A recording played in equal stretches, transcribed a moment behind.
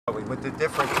with the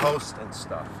different toast and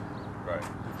stuff. Right.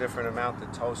 The different amount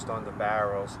of toast on the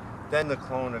barrels. Then the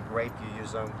clone of grape you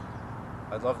use on.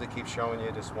 I'd love to keep showing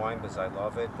you this wine because I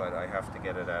love it, but I have to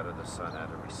get it out of the sun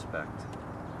out of respect.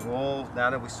 Well, now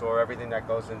that we saw everything that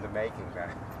goes into making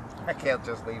that, I can't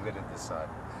just leave it in the sun.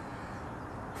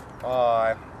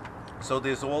 So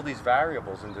there's all these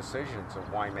variables and decisions a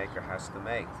winemaker has to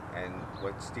make. And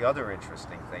what's the other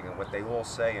interesting thing, and what they all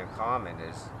say in common,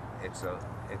 is it's a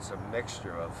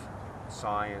mixture of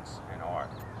science and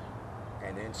art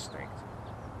and instinct.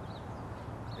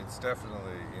 It's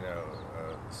definitely,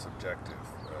 subjective.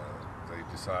 They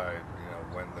decide,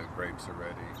 when the grapes are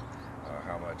ready,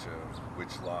 how much of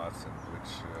which lots and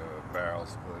which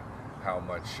barrels put, how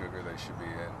much sugar they should be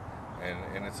in.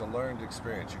 And it's a learned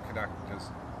experience. You cannot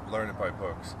just learn it by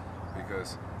books,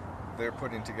 because they're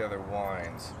putting together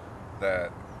wines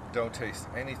that don't taste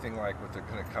anything like what they're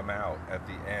going to come out at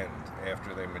the end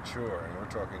after they mature. And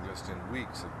we're talking just in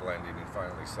weeks of blending and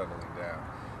finally settling down.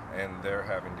 And they're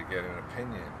having to get an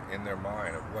opinion in their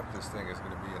mind of what this thing is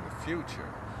going to be in the future.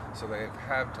 So they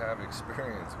have to have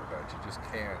experience with that. You just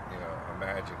can't,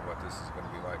 imagine what this is going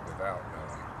to be like without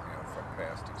knowing, from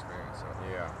past experience. So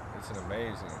yeah, it's an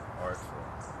amazing art form.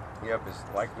 Yeah, because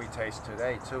like we taste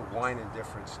today too, wine in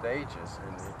different stages,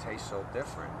 and it tastes so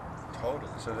different.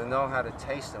 Totally. So to know how to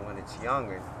taste it when it's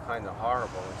young is kind of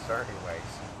horrible in certain ways.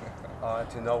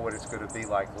 To know what it's going to be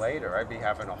like later, I'd be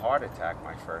having a heart attack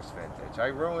my first vintage. I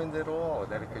ruined it all.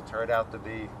 That it could turn out to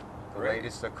be the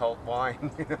latest occult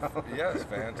wine. Yes,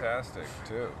 fantastic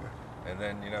too. And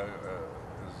then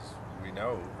as we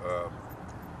know,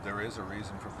 there is a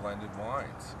reason for blended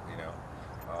wines.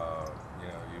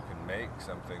 You can make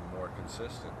something more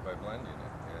consistent by blending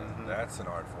it, and that's an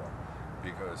art form,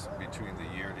 because between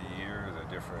the year to year, the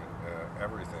different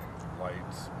everything,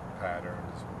 lights,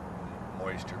 patterns,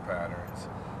 moisture patterns,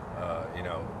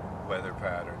 weather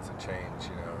patterns that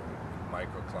change, in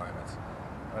microclimates.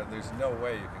 There's no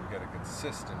way you can get a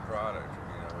consistent product,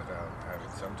 without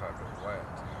having some type of blend.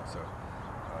 So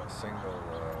single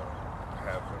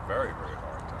have a very, very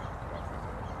hard time to come up with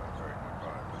a very good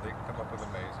product, but they can come up with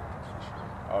amazing ones for sure.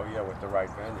 Oh yeah, with the right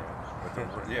vineyard. With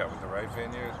the right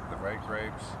vineyard, the right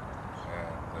grapes,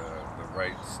 and the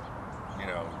right,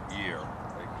 year,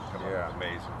 they can come up with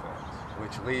amazing things.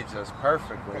 Which leads us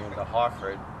perfectly into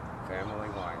Harford Family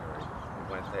Winery.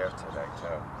 We went there today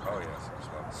too. Oh yes, it was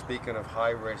lovely. Speaking of high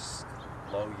risk,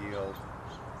 low yield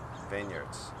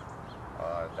vineyards,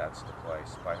 that's the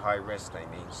place. By high risk, they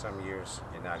mean some years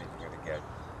you're not even going to get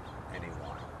any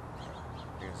wine,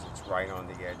 because it's right on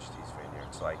the edge, these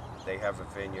vineyards. Like, they have a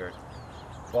vineyard.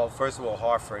 Well, first of all,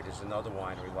 Harford is another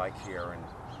winery like here,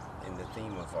 in the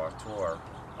theme of our tour,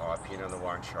 Pinot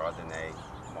Noir and Chardonnay,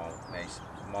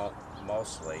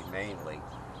 mainly,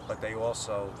 but they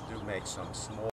also do make some small